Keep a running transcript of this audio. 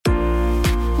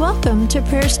Welcome to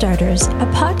Prayer Starters,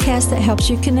 a podcast that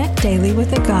helps you connect daily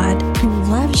with a God who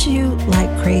loves you like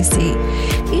crazy.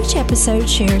 Each episode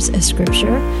shares a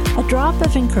scripture, a drop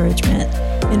of encouragement,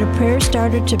 and a prayer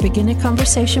starter to begin a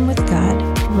conversation with God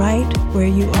right where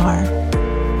you are.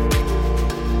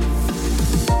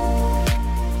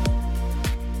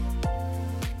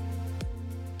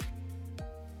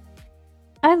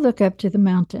 I look up to the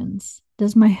mountains.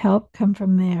 Does my help come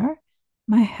from there?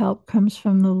 My help comes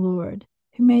from the Lord,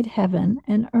 who made heaven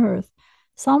and earth.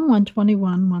 Psalm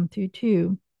 121,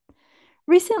 1-2.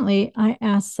 Recently, I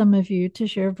asked some of you to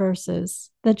share verses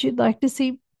that you'd like to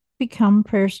see become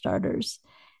prayer starters.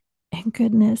 And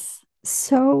goodness,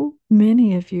 so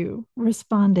many of you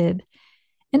responded.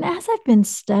 And as I've been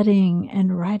studying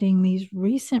and writing these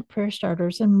recent prayer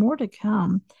starters and more to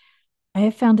come, I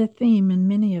have found a theme in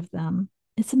many of them.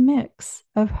 It's a mix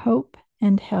of hope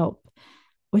and help,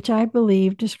 which I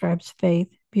believe describes faith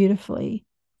beautifully.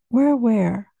 We're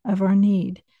aware of our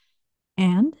need,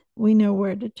 and we know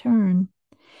where to turn.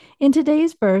 In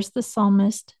today's verse, the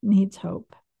psalmist needs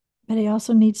hope, but he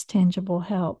also needs tangible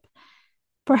help.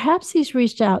 Perhaps he's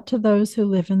reached out to those who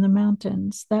live in the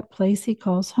mountains, that place he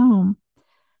calls home.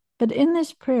 But in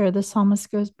this prayer, the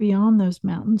psalmist goes beyond those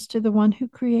mountains to the one who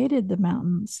created the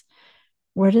mountains.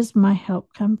 Where does my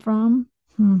help come from?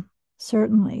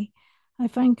 Certainly. I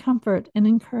find comfort and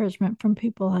encouragement from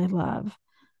people I love,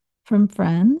 from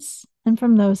friends, and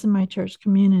from those in my church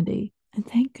community. And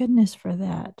thank goodness for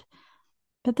that.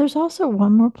 But there's also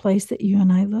one more place that you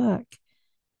and I look.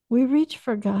 We reach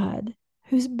for God,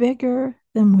 who's bigger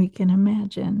than we can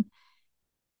imagine,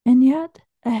 and yet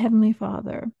a Heavenly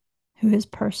Father who is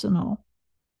personal,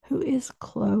 who is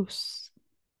close,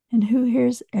 and who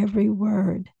hears every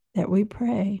word that we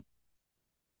pray.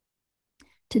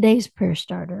 Today's prayer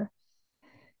starter.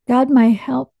 God, my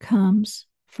help comes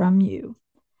from you.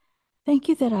 Thank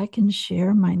you that I can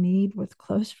share my need with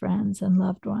close friends and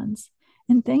loved ones.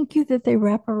 And thank you that they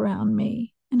wrap around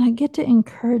me and I get to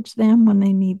encourage them when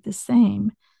they need the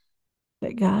same.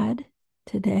 But God,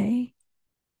 today,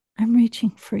 I'm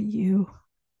reaching for you.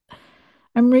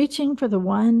 I'm reaching for the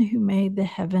one who made the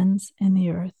heavens and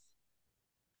the earth.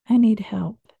 I need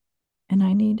help and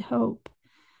I need hope.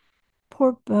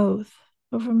 Pour both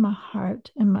over my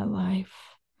heart and my life.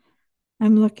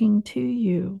 I'm looking to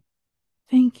you,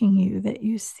 thanking you that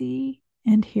you see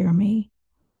and hear me.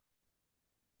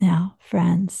 Now,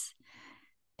 friends,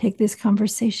 take this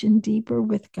conversation deeper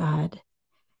with God.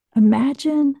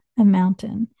 Imagine a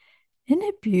mountain. Isn't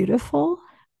it beautiful?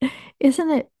 Isn't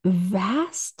it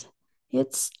vast?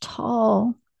 It's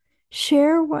tall.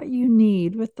 Share what you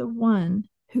need with the one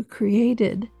who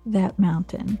created that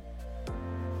mountain.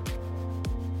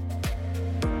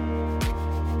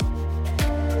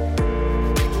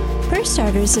 Prayer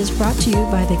Starters is brought to you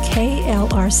by the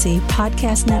KLRC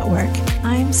Podcast Network.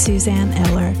 I'm Suzanne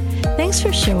Eller. Thanks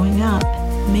for showing up.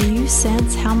 May you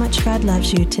sense how much God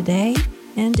loves you today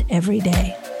and every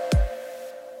day.